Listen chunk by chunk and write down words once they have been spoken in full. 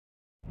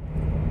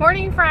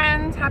Morning,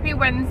 friends. Happy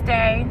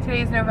Wednesday.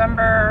 Today's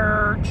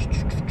November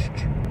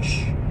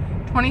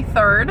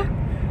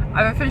 23rd.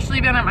 I've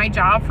officially been at my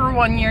job for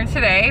 1 year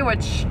today,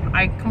 which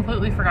I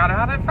completely forgot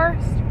about at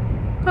first.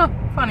 Huh,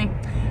 funny.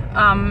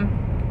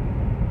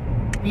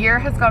 Year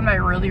has gone by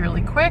really,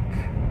 really quick.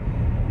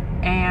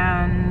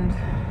 And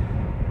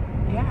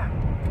yeah.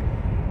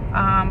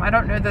 I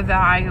don't know that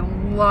I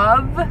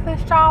love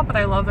this job, but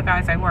I love the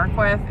guys I work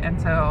with,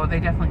 and so they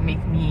definitely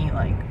make me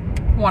like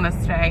want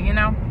to stay, you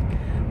know?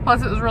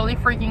 Plus, it was really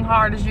freaking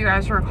hard, as you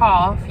guys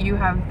recall, if you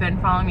have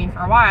been following me for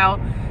a while,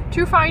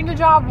 to find a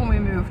job when we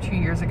moved 2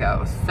 years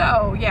ago.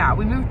 So, yeah,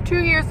 we moved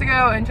 2 years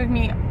ago, and it took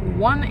me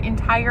 1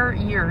 entire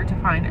year to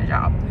find a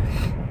job.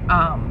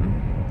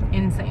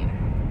 Insane.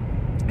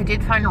 I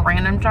did find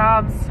random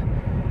jobs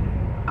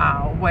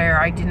where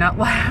I did not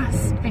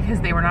last because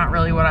they were not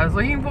really what I was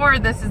looking for.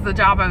 This is the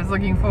job I was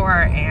looking for,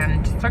 and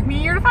it just took me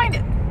a year to find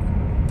it.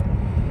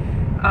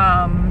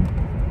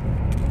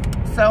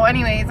 So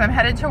anyways, I'm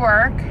headed to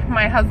work.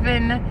 My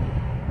husband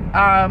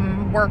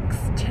works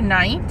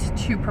tonight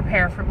to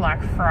prepare for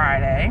Black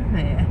Friday.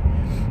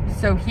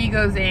 So he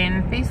goes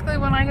in basically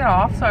when I get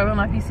off, so I will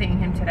not be seeing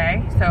him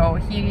today. So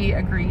he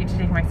agreed to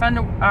take my son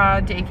to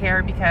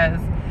daycare because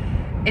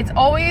it's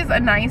always a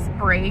nice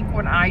break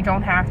when I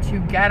don't have to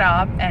get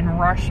up and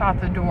rush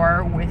out the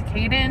door with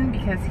Caden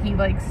because he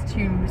likes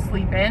to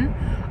sleep in.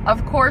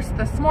 Of course,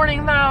 this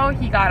morning though,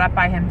 he got up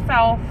by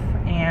himself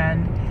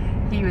and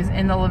he was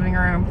in the living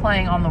room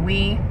playing on the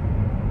Wii.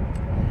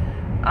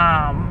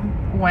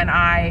 When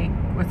I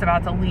was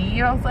about to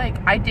leave, I was like,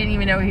 I didn't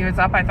even know he was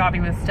up. I thought he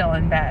was still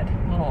in bed.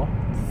 Little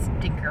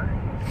stinker.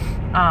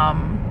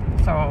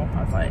 So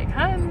I was like,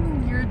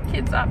 hun, your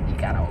kid's up. You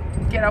gotta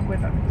get up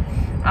with him.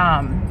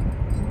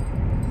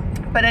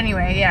 But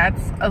anyway, yeah,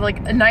 it's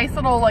like a nice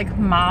little like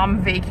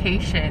mom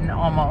vacation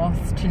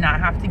almost to not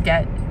have to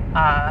get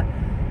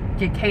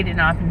Caden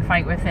up and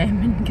fight with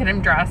him and get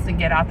him dressed and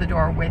get out the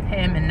door with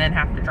him and then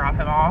have to drop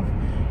him off.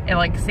 It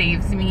like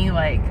saves me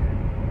like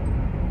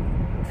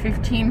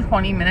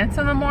 15-20 minutes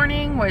in the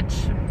morning,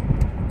 which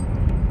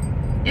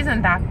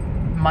isn't that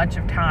much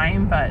of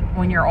time, but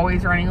when you're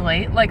always running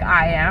late like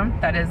I am,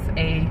 that is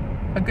a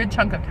good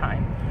chunk of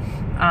time.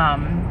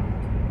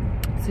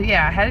 So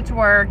yeah, I headed to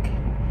work.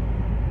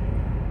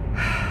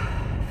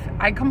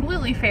 I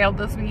completely failed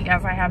this week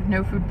as I have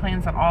no food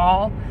plans at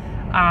all.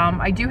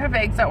 I do have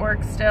eggs at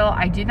work still.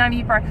 I did not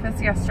eat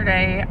breakfast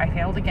yesterday. I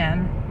failed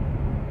again.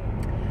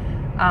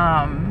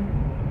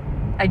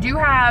 I do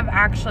have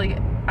actually,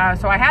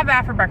 so I have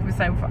that for breakfast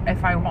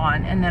if I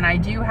want. And then I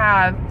do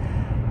have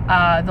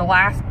the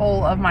last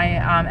bowl of my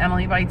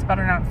Emily Bites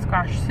butternut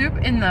squash soup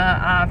in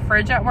the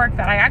fridge at work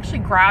that I actually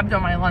grabbed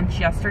on my lunch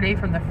yesterday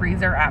from the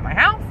freezer at my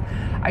house.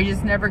 I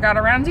just never got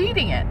around to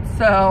eating it.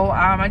 So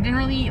I didn't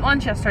really eat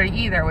lunch yesterday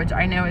either, which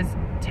I know is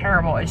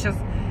terrible. It's just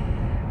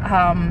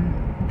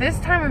this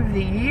time of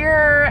the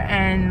year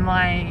and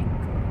like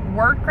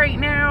work right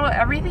now,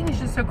 everything is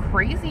just so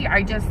crazy.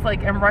 I just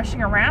like am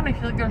rushing around. I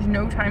feel like there's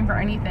no time for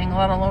anything,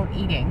 let alone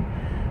eating.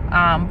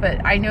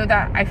 But I know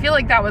that, I feel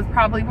like that was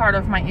probably part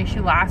of my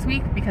issue last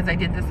week because I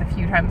did this a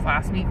few times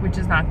last week, which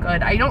is not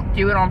good. I don't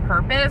do it on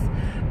purpose,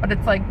 but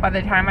it's like by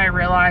the time I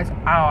realize,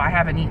 oh, I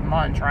haven't eaten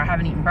lunch or I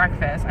haven't eaten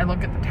breakfast, I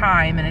look at the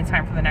time and it's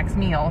time for the next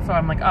meal. So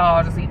I'm like, oh,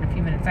 I'll just eat in a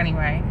few minutes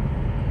anyway.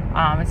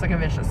 It's like a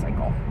vicious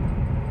cycle.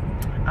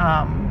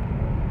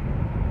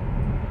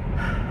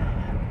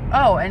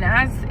 Oh, and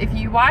if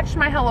you watched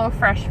my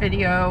HelloFresh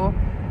video,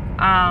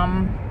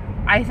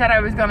 I said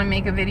I was going to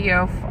make a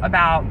video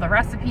about the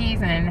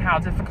recipes and how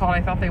difficult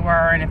I thought they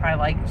were and if I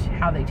liked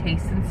how they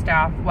taste and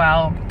stuff.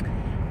 Well,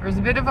 there was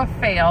a bit of a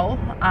fail.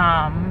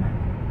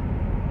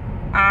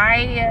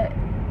 I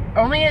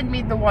only had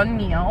made the one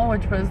meal,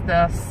 which was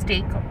the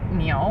steak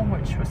meal,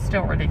 which was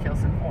still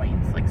ridiculous in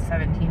points, like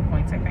 17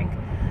 points, I think.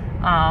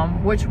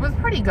 Which was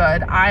pretty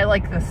good. I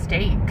like the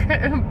steak,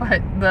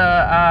 but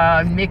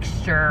the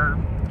mixture,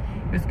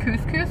 it was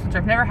couscous, which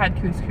I've never had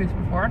couscous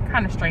before.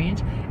 Kind of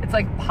strange. It's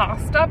like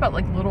pasta, but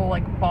like little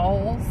like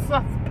balls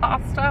of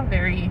pasta.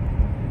 Very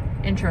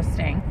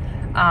interesting.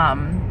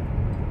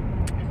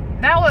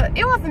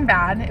 It wasn't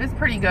bad. It was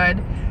pretty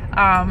good.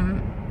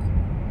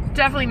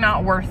 Definitely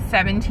not worth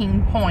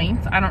 17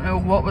 points. I don't know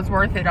what was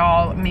worth it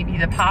all. Maybe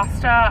the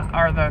pasta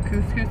or the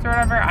couscous or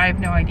whatever. I have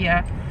no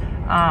idea.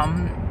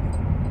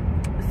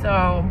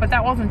 But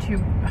that wasn't too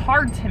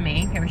hard to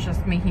make. It was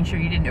just making sure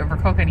you didn't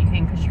overcook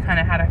anything because you kind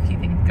of had a few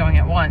things going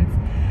at once.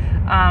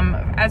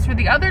 As for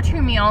the other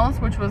two meals,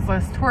 which was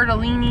this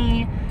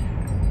tortellini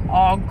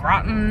au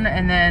gratin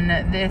and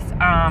then this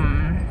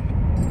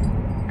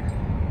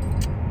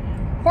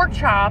pork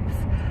chops,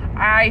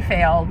 I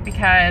failed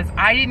because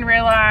I didn't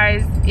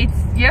realize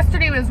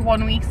yesterday was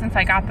 1 week since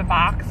I got the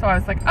box. So I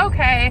was like,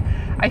 okay,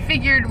 I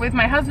figured with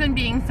my husband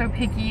being so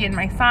picky and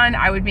my son,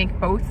 I would make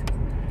both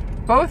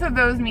of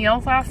those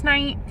meals last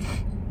night.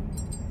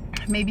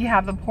 Maybe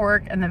have the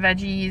pork and the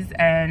veggies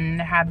and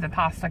have the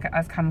pasta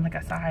as kind of like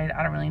a side.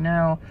 I don't really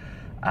know.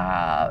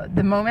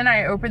 The moment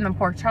I opened the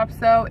pork chops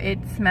though, it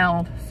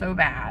smelled so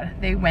bad.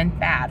 They went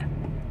bad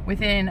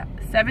within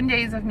 7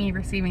 days of me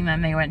receiving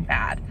them, they went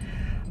bad.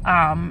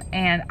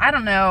 And I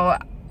don't know,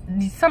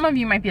 some of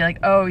you might be like,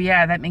 oh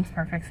yeah, that makes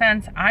perfect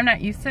sense. I'm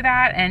not used to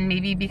that, and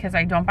maybe because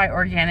I don't buy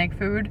organic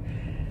food,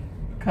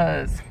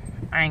 because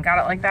I ain't got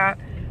it like that.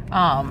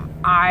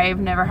 I've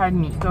never had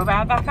meat go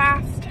bad that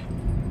fast.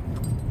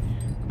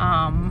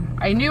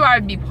 I knew I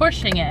would be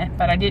pushing it,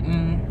 but I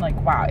didn't, like,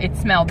 wow, it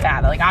smelled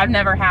bad. Like, I've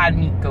never had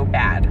meat go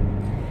bad.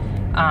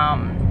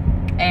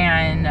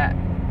 And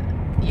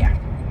yeah,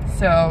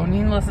 so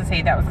needless to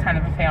say, that was kind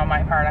of a fail on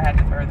my part. I had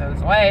to throw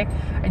those away.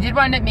 I did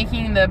wind up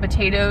making the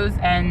potatoes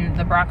and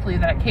the broccoli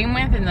that it came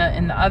with in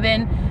the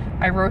oven.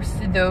 I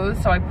roasted those,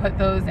 so I put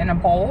those in a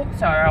bowl.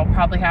 So I'll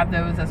probably have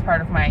those as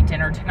part of my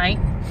dinner tonight,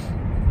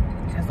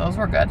 because those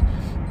were good.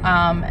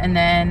 And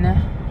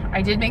then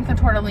I did make the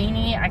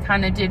tortellini. I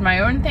kind of did my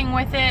own thing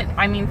with it.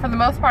 I mean, for the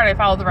most part, I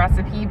followed the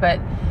recipe, but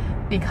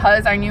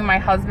because I knew my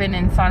husband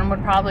and son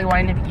would probably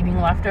wind up eating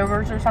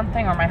leftovers or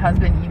something, or my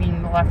husband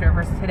eating the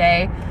leftovers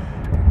today,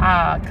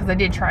 because I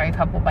did try a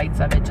couple bites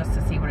of it just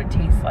to see what it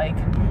tastes like.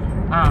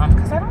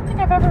 Because I don't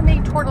think I've ever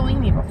made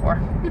tortellini before.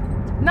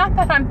 Not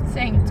that I'm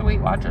saying it's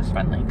Weight Watchers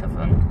friendly, because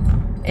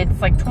it's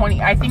like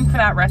 20, I think for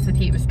that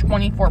recipe it was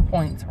 24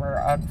 points for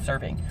a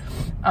serving.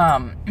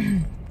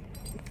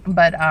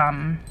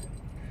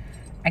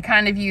 I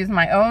kind of used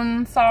my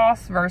own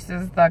sauce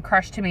versus the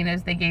crushed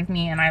tomatoes they gave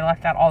me, and I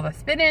left out all the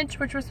spinach,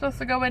 which was supposed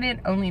to go in it,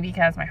 only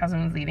because my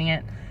husband was eating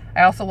it.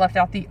 I also left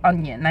out the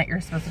onion that you're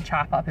supposed to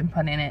chop up and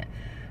put in it.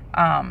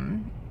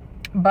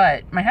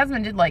 But my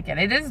husband did like it.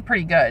 It is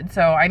pretty good.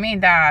 So I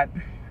made that,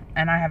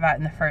 and I have that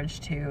in the fridge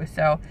too.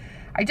 So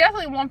I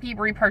definitely won't be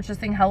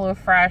repurchasing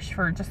HelloFresh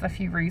for just a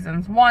few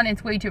reasons. One,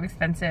 it's way too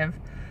expensive.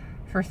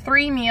 For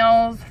 3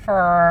 meals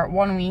for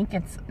 1 week,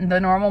 it's the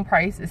normal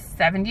price is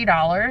 $70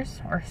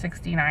 or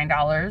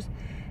 $69.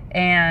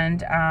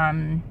 And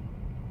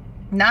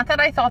not that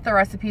I thought the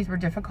recipes were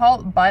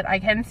difficult, but I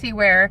can see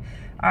where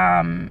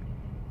I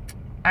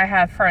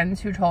have friends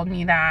who told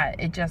me that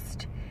it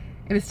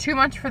was too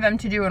much for them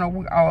to do in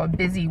a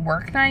busy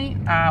work night,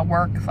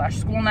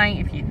 work/school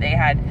night, if they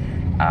had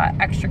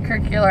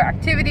extracurricular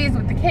activities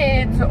with the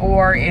kids,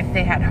 or if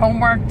they had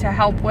homework to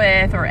help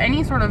with, or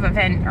any sort of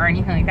event or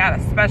anything like that.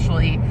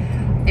 Especially,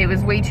 it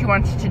was way too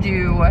much to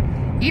do.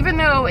 Even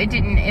though it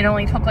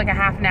only took like a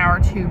half an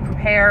hour to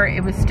prepare,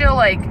 it was still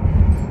like,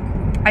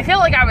 I feel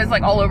like I was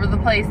like all over the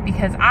place,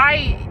 because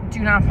I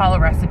do not follow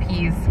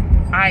recipes.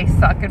 I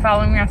suck at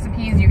following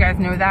recipes. You guys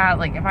know that.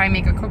 Like, if I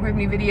make a cook with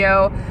me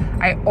video,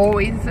 I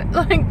always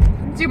like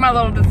do my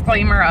little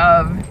disclaimer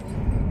of,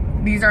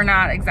 these are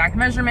not exact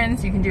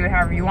measurements. You can do it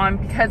however you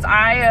want, because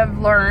I have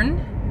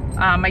learned,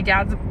 my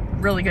dad's a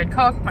really good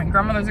cook. My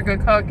grandmother's a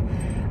good cook.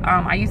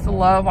 I used to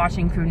love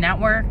watching Food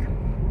Network,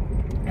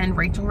 and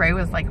Rachel Ray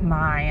was like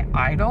my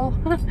idol.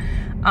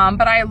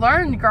 But I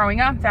learned growing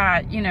up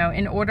that, you know,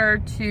 in order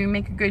to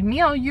make a good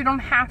meal, you don't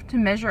have to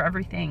measure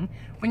everything.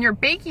 When you're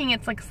baking,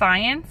 it's like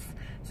science.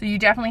 So you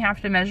definitely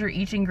have to measure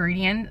each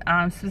ingredient,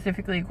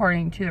 specifically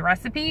according to the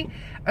recipe,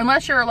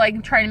 unless you're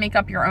like trying to make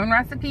up your own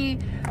recipe.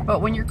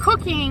 But when you're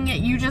cooking,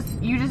 you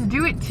just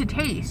do it to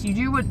taste. You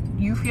do what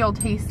you feel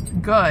tastes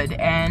good,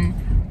 and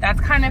that's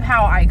kind of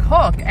how I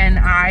cook. And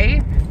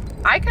I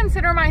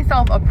consider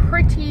myself a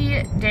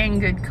pretty dang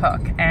good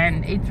cook,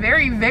 and it's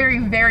very, very,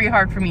 very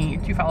hard for me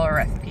to follow a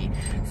recipe.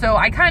 So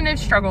I kind of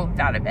struggled with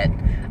that a bit.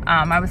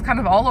 I was kind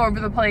of all over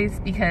the place,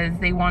 because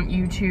they want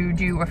you to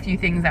do a few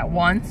things at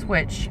once,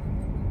 which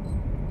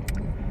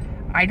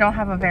I don't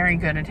have a very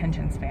good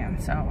attention span,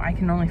 so I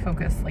can only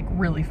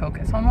really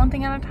focus on one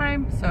thing at a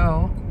time.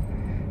 So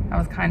that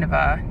was kind of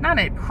not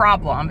a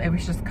problem, it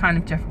was just kind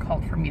of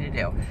difficult for me to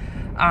do.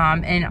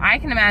 And I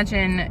can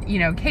imagine, you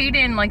know,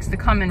 Kaden likes to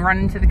come and run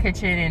into the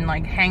kitchen and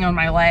like hang on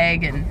my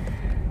leg and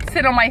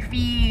sit on my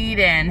feet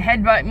and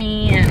headbutt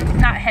me, and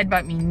not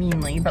headbutt me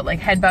meanly, but like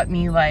headbutt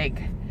me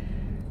like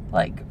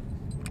I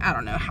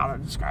don't know how to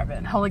describe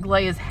it. He'll like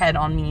lay his head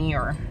on me,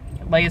 or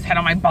lay his head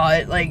on my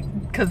butt, like,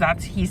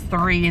 because he's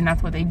 3 and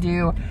that's what they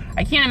do.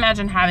 I can't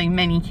imagine having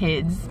many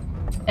kids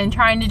and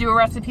trying to do a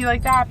recipe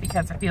like that,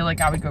 because I feel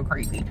like I would go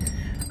crazy.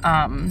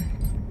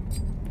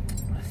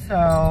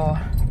 So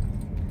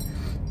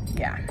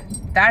yeah,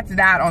 that's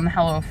that on the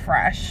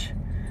HelloFresh.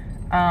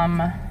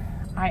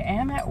 I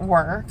am at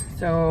work,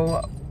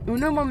 so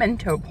uno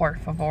momento, por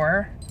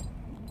favor.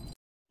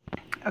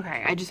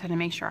 Okay, I just had to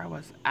make sure I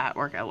was at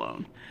work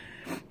alone.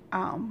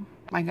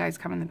 My guys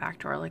come in the back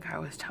door like I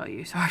always tell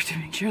you, so I have to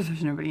make sure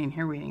there's nobody in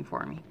here waiting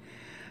for me.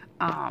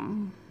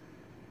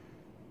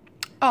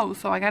 Oh,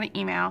 so I got an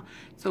email.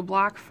 So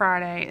Black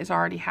Friday is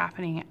already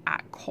happening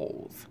at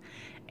Kohl's.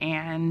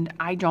 And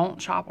I don't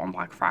shop on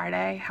Black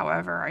Friday.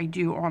 However, I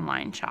do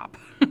online shop.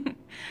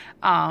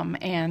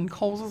 And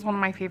Kohl's is one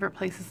of my favorite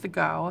places to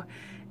go.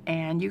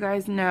 And you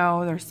guys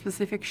know there's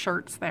specific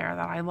shirts there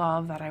that I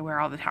love, that I wear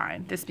all the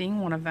time. This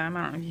being one of them.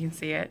 I don't know if you can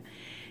see it.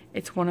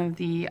 It's one of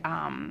the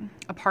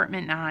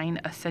Apartment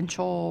 9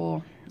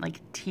 essential like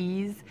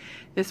tees.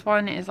 This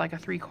one is like a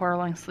 3/4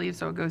 length sleeve,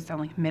 so it goes down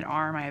like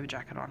mid-arm. I have a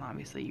jacket on,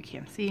 obviously you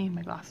can't see.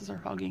 My glasses are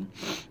fogging.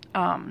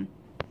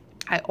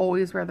 I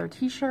always wear their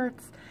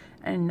t-shirts,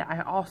 and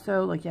I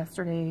also, like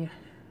yesterday,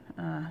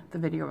 the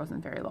video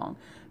wasn't very long,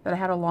 but I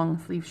had a long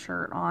sleeve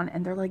shirt on,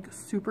 and they're like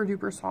super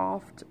duper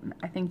soft.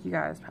 I think you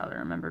guys probably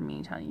remember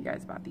me telling you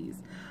guys about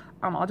these.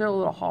 I'll do a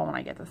little haul when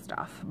I get the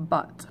stuff,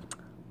 but,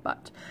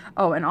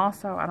 oh, and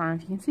also, I don't know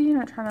if you can see, I'm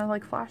not trying to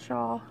like flash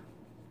y'all,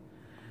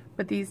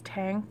 but these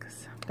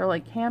tanks, they're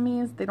like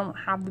camis. They don't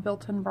have the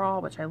built-in bra,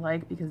 which I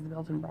like because the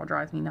built-in bra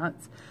drives me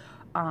nuts.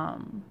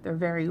 They're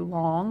very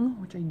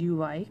long, which I do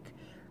like.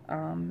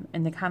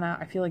 And they kind of,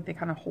 I feel like they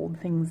kind of hold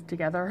things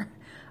together.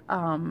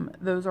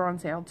 Those are on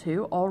sale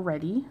too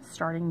already,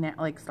 starting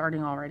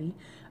already,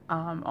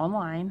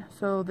 online.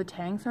 So the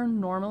tanks are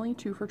normally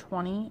 2 for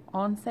 $20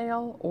 on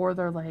sale, or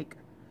they're like,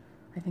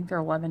 I think they're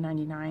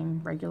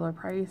 $11.99 regular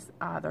price.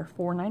 They're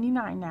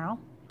 $4.99 now.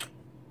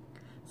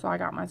 So I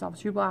got myself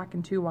 2 black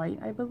and 2 white,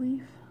 I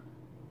believe.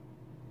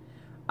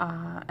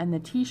 And the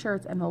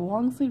t-shirts and the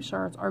long sleeve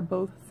shirts are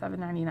both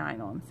 $7.99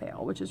 on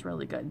sale, which is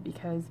really good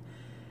because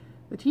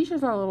the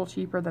t-shirts are a little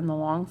cheaper than the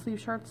long sleeve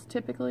shirts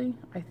typically,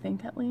 I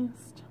think at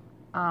least.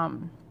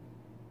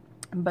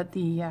 But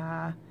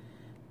the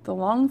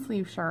long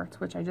sleeve shirts,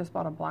 which I just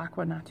bought a black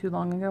one not too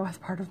long ago as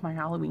part of my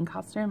Halloween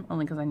costume,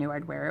 only because I knew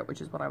I'd wear it, which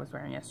is what I was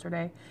wearing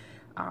yesterday.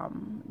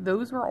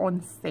 Those were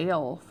on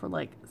sale for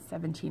like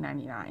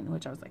 $17.99,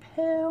 which I was like,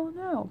 hell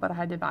no, but I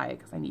had to buy it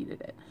because I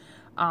needed it.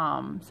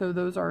 So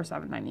those are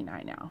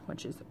 $7.99 now,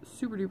 which is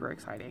super duper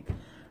exciting.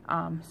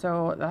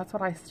 So that's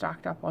what I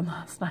stocked up on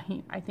last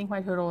night. I think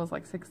my total was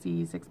like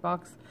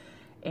 $66,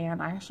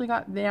 and I actually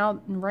got,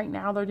 right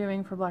now they're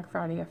doing for Black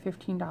Friday a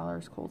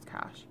 $15 Kohl's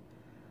Cash.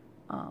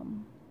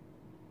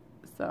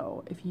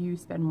 So if you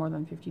spend more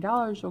than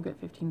 $50, you'll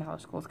get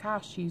 $15 Kohl's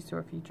Cash to use to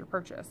a future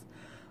purchase,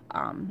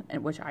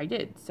 and which I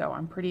did. So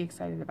I'm pretty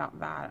excited about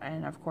that,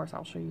 and of course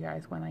I'll show you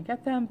guys when I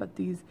get them. But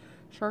these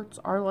shirts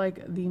are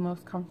like the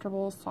most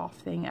comfortable,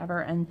 soft thing ever,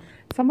 and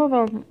some of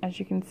them, as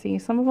you can see,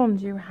 some of them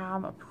do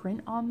have a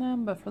print on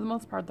them, but for the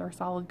most part they're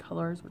solid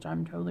colors, which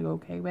I'm totally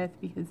okay with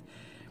because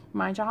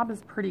my job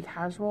is pretty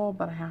casual,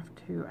 but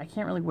I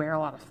can't really wear a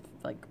lot of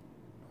like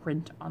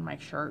print on my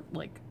shirt,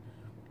 like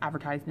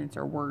advertisements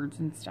or words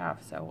and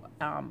stuff. So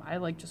I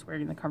like just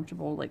wearing the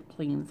comfortable, like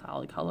plain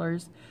solid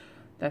colors.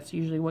 That's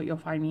usually what you'll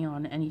find me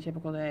on any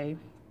typical day.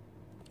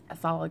 A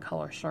solid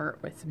color shirt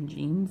with some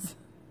jeans.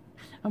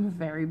 I'm a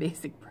very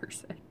basic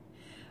person.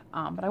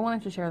 But I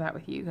wanted to share that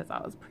with you because I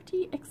was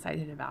pretty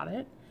excited about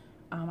it.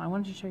 I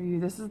wanted to show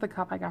you, this is the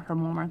cup I got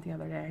from Walmart the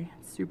other day.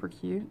 It's super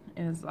cute.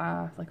 It is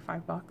like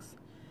 $5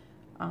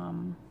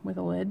 with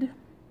a lid,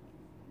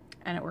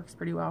 and it works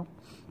pretty well.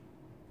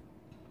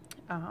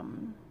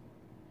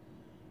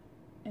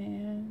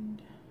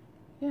 And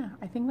yeah,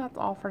 I think that's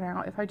all for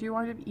now. If I do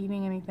wind up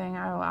eating anything,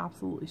 I will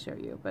absolutely show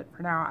you. But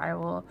for now, I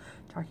will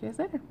talk to you guys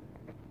later.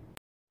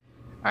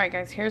 Alright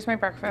guys, here's my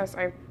breakfast.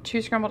 I have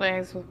 2 scrambled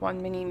eggs with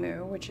 1 mini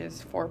moo, which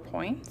is 4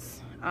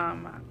 points.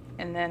 And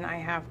then I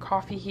have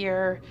coffee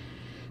here.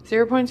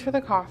 0 points for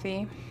the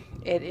coffee.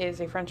 It is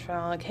a French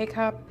vanilla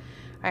K-cup.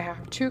 I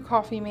have 2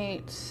 Coffee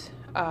Mates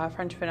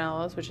French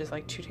vanillas, which is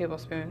like 2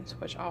 tablespoons,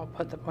 which I'll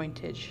put the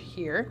pointage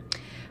here.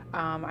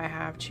 I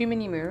have 2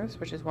 mini moos,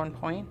 which is 1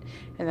 point,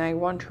 and then I have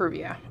 1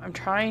 Truvia. I'm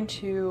trying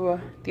to,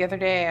 the other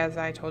day, as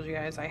I told you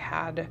guys, I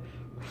had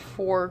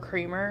 4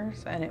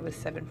 creamers and it was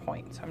 7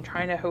 points. I'm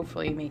trying to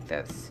hopefully make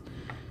this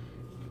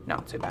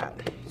not so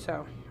bad.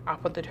 So I'll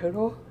put the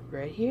total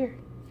right here.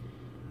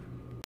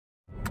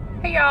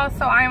 Hey y'all,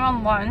 so I'm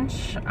on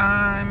lunch.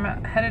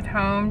 I'm headed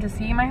home to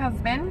see my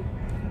husband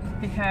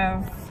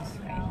because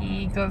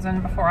he goes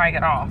in before I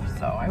get off,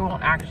 so I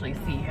won't actually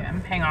see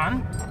him. Hang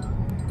on.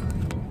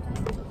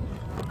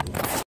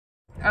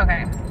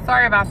 Okay,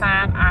 sorry about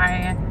that.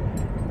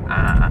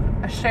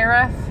 A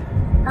sheriff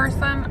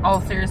person, oh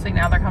seriously,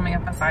 now they're coming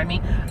up beside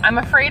me. I'm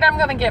afraid I'm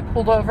gonna get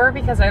pulled over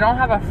because I don't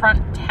have a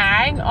front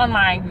tag on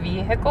my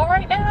vehicle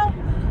right now.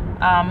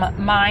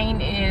 Mine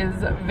is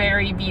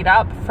very beat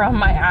up from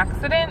my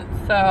accident,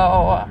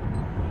 so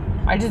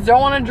I just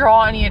don't want to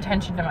draw any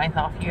attention to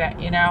myself,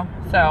 you know?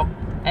 So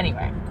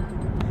anyway,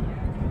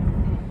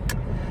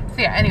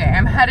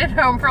 I'm headed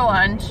home for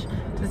lunch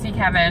to see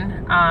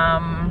Kevin.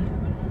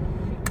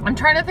 I'm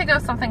trying to think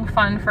of something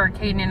fun for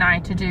Caden and I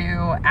to do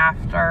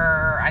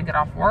after I get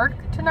off work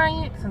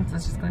tonight, since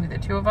it's just going to be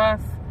the 2 of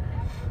us.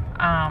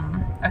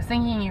 I was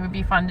thinking it would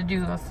be fun to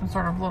do some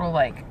sort of little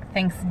like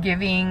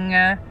Thanksgiving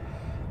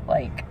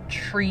like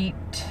treat,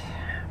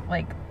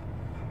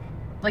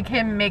 like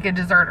him make a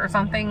dessert or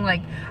something.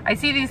 Like I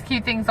see these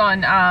cute things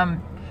on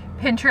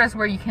Pinterest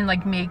where you can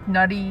like make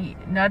nutty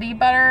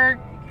butter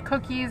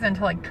cookies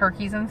into like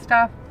turkeys and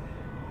stuff.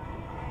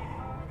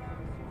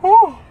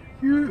 Oh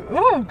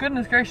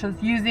goodness gracious,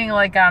 using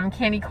like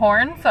candy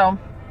corn. So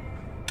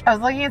I was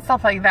looking at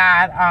stuff like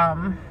that.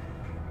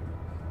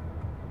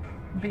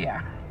 But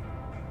yeah,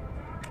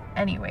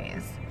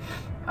 anyways,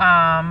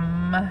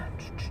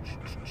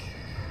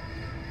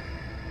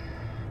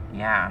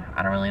 yeah,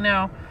 I don't really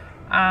know.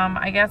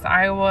 I guess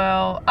I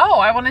will,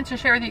 I wanted to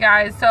share with you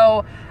guys.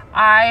 So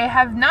I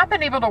have not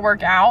been able to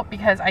work out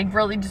because I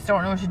really just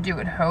don't know what to do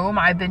at home.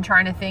 I've been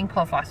trying to think,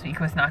 plus last week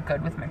was not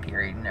good with my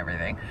period and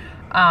everything.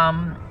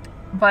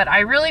 But I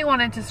really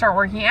wanted to start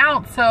working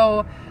out,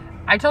 so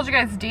I told you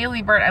guys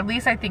Daily Burn, at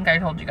least I think I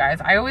told you guys.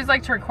 I always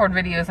like to record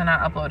videos and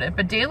not upload it,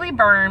 but Daily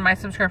Burn, my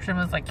subscription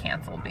was like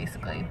canceled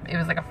basically. It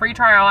was like a free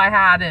trial I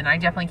had, and I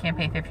definitely can't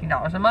pay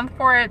 $15 a month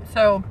for it,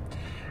 so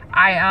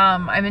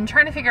I've been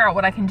trying to figure out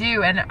what I can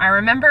do. And I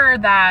remember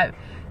that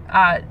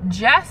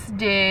Jess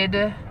did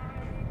the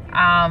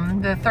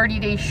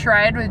 30-day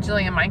shred with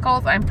Jillian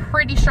Michaels. I'm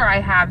pretty sure I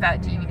have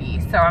that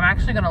DVD, so I'm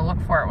actually going to look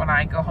for it when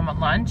I go home at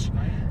lunch,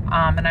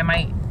 and I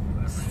might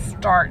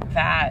start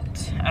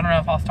that. I don't know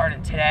if I'll start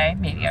it today.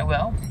 Maybe I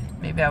will,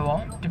 maybe I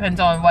won't, depends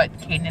on what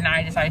Kaden and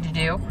I decide to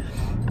do.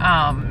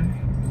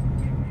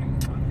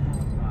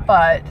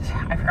 But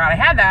I forgot I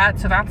had that,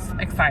 so that's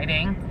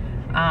exciting.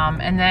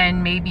 And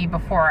then maybe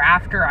before or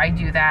after I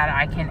do that,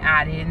 I can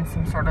add in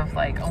some sort of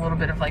like a little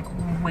bit of like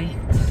weight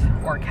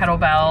or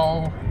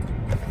kettlebell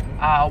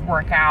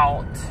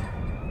workout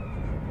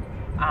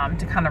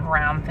to kind of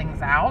round things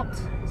out.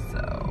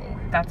 So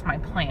that's my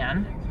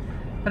plan.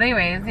 But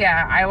anyways,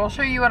 yeah, I will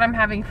show you what I'm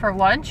having for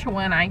lunch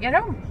when I get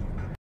home.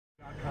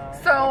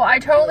 So I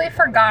totally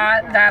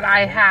forgot that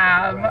I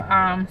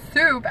have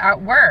soup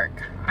at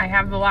work. I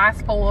have the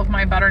last bowl of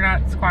my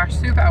butternut squash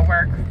soup at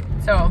work.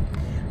 So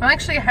I'm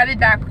actually headed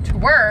back to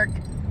work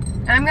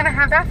and I'm gonna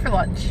have that for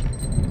lunch.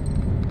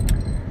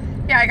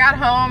 Yeah, I got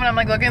home and I'm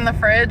like looking in the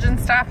fridge and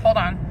stuff. Hold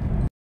on.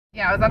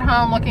 Yeah, I was at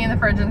home looking in the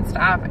fridge and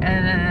stuff, and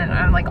then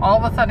I'm like,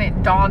 all of a sudden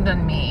it dawned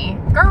on me,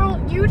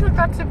 girl, you took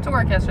that soup to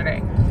work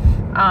yesterday.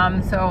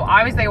 So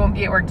obviously I won't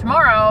be at work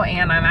tomorrow,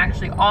 and I'm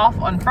actually off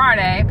on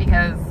Friday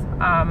because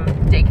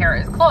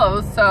daycare is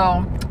closed,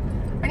 so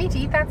I need to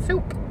eat that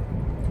soup.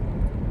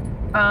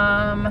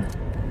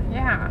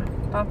 Yeah,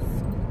 that's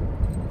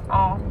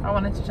all I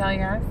wanted to tell you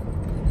guys.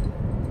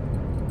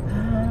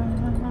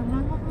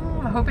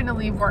 I'm hoping to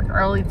leave work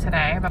early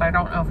today, but I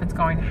don't know if it's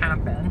going to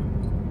happen.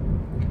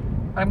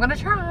 But I'm gonna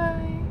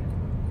try.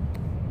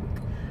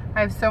 I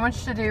have so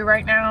much to do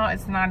right now,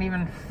 it's not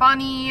even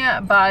funny,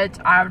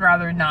 but I would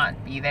rather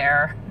not be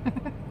there.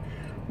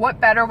 What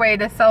better way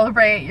to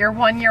celebrate your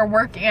 1-year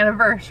work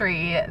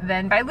anniversary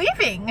than by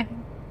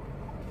leaving?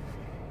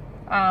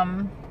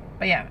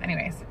 But yeah,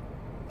 anyways,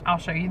 I'll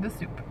show you the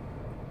soup.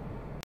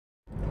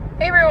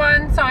 Hey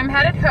everyone, so I'm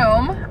headed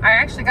home. I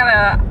actually got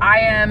a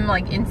IM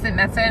like instant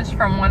message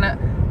from one of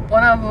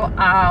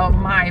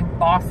my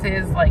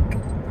boss's like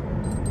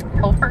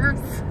helpers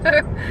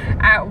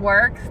at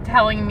work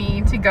telling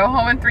me to go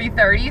home at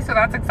 3:30, so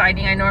that's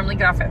exciting. I normally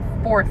get off at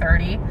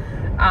 4:30,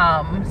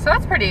 so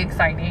that's pretty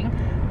exciting.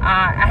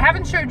 I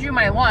haven't showed you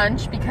my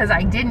lunch because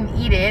I didn't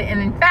eat it, and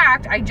in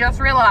fact I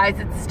just realized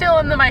it's still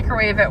in the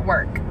microwave at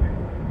work.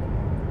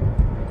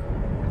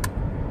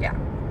 Yeah,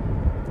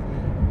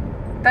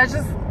 that's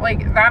just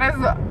like, that is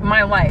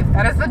my life.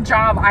 That is the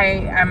job I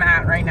am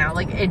at right now.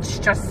 Like, it's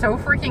just so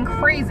freaking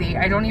crazy.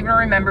 I don't even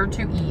remember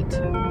to eat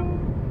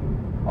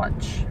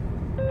lunch.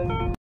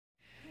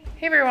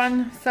 Hey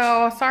everyone,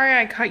 so sorry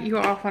I cut you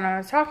off when I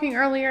was talking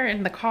earlier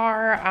in the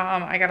car.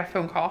 I got a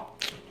phone call,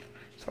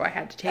 so I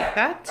had to take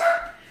that.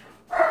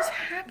 What is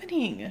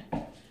happening?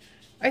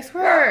 I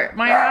swear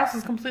my house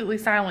was completely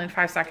silent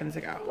 5 seconds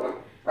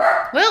ago.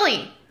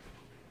 Lily!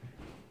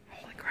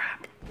 Holy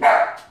crap.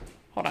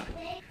 Hold on.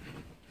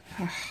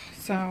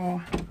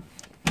 So,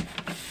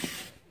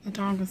 the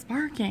dog was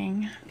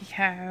barking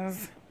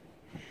because,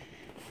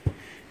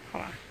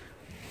 hold on.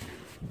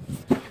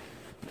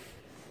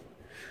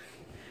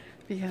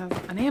 Because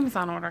an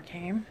Amazon order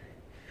came,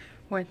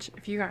 which,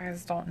 if you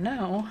guys don't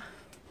know,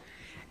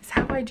 is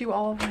how I do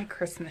all of my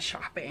Christmas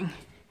shopping.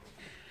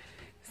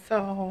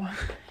 So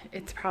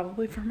it's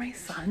probably for my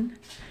son,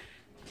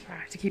 so I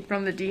have to keep it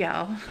on the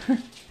DL.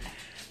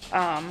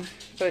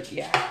 But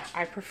yeah,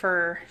 I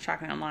prefer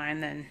shopping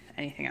online than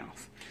anything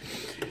else.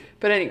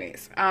 But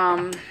anyways,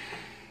 yeah,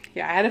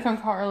 I had a phone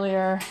call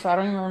earlier, so I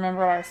don't even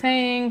remember what I was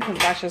saying because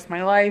that's just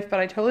my life,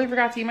 but I totally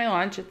forgot to eat my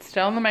lunch. It's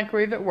still in the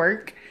microwave at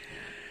work.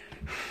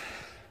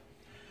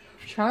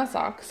 Which kind of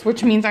sucks,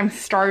 which means I'm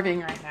starving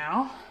right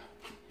now.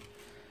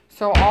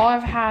 So all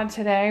I've had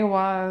today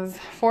was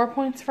 4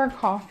 points for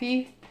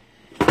coffee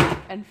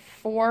and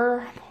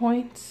 4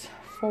 points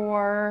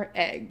for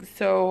eggs.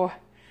 So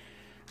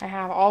I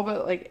have all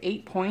but like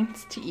 8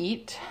 points to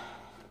eat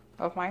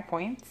of my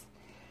points.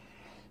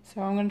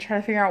 So I'm gonna try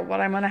to figure out what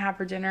I'm gonna have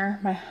for dinner.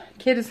 My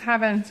kid is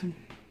having some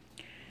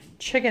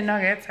chicken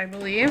nuggets, I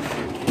believe.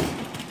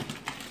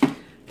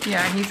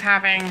 Yeah, he's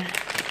having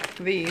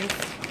these.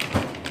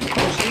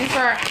 These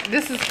are,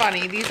 this is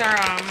funny, these are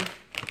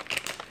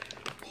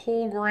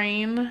whole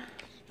grain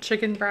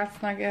chicken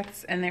breast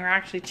nuggets, and they were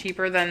actually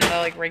cheaper than the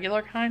like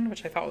regular kind,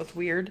 which I thought was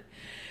weird.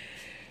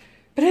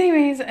 But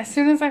anyways, as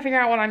soon as I figure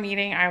out what I'm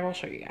eating, I will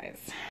show you guys.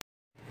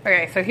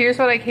 Okay, so here's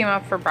what I came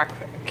up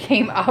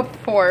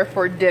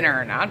for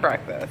dinner, not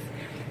breakfast.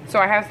 So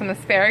I have some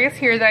asparagus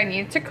here that I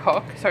need to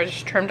cook, so I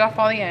just trimmed off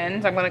all the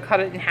ends. I'm going to cut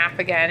it in half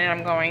again, and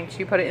I'm going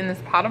to put it in this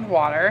pot of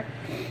water.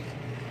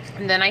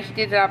 And then I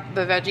heated up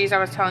the veggies I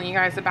was telling you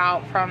guys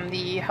about from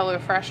the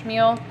HelloFresh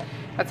meal.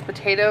 That's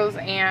potatoes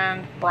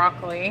and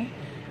broccoli.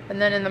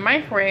 And then in the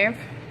microwave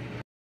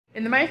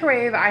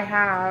I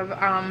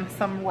have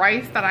some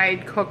rice that I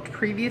had cooked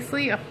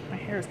previously. Oh, my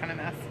hair is kind of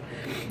mess.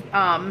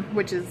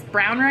 Which is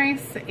brown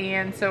rice.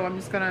 And so I'm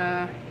just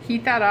gonna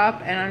heat that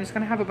up, and I'm just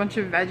gonna have a bunch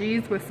of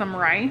veggies with some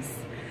rice.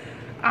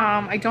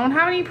 I don't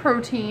have any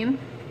protein,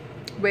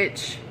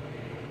 which,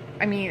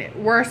 I mean,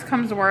 worst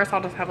comes to worst,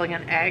 I'll just have like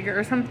an egg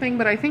or something,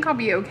 but I think I'll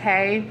be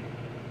okay.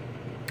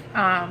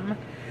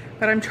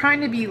 But I'm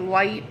trying to be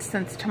light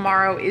since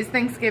tomorrow is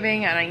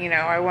Thanksgiving, and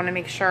I want to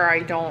make sure I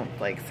don't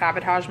like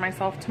sabotage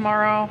myself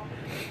tomorrow.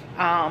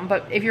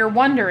 But if you're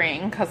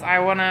wondering, because I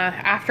want to,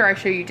 after I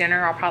show you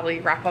dinner, I'll probably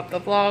wrap up the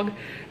vlog.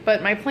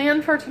 But my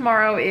plan for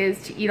tomorrow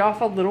is to eat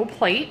off a little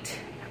plate.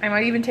 I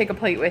might even take a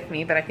plate with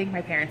me, but I think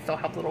my parents still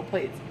have little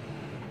plates.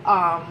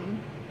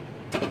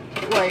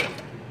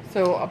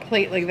 So a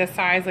plate like this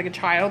size, like a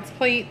child's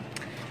plate.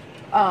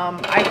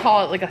 I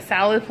call it like a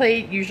salad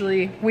plate.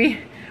 Usually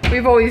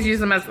we've always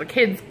used them as the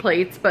kids'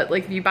 plates, but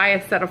like if you buy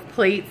a set of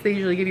plates, they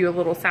usually give you a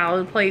little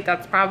salad plate.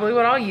 That's probably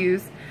what I'll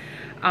use.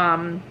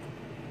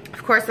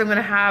 Of course, I'm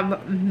gonna have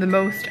the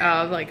most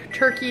of like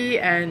turkey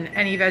and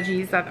any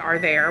veggies that are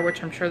there,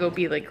 which I'm sure there'll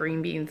be like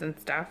green beans and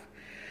stuff.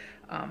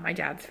 My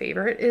dad's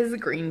favorite is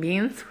green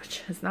beans,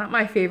 which is not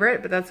my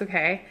favorite, but that's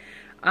okay.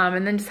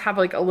 And then just have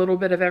like a little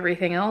bit of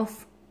everything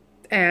else.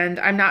 And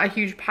I'm not a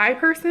huge pie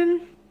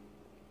person.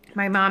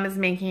 My mom is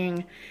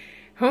making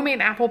homemade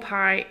apple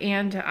pie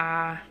and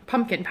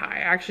pumpkin pie.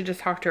 I actually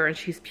just talked to her and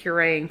she's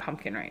pureeing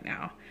pumpkin right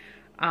now.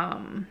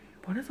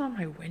 What is on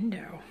my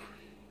window?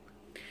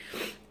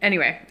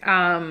 Anyway,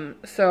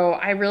 so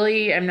I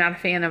really am not a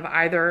fan of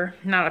either,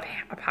 not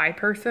a pie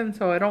person,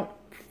 so I don't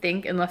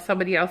think, unless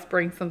somebody else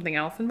brings something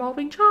else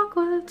involving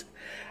chocolate,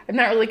 I'm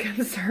not really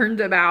concerned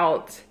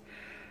about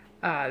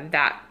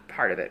that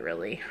part of it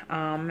really.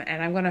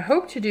 And I'm gonna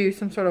hope to do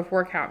some sort of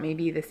workout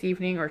maybe this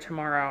evening or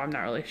tomorrow. I'm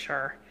not really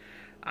sure.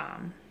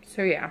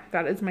 So yeah,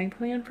 that is my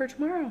plan for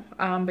tomorrow.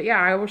 But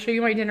yeah, I will show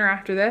you my dinner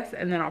after this,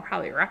 and then I'll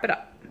probably wrap it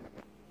up.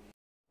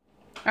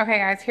 Okay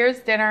guys, here's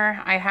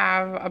dinner. I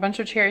have a bunch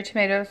of cherry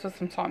tomatoes with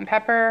some salt and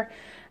pepper.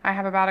 I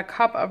have about a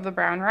cup of the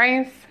brown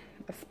rice,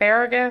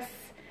 asparagus.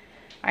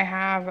 I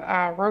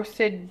have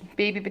roasted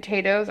baby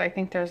potatoes. I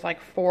think there's like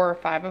 4 or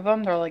 5 of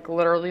them. They're like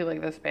literally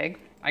like this big.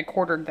 I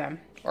quartered them,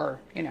 or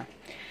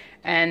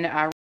and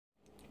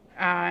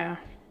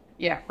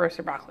yeah,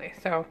 roasted broccoli.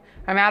 So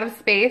I'm out of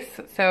space.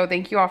 So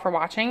thank you all for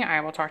watching. I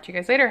will talk to you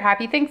guys later.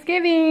 Happy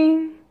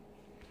Thanksgiving.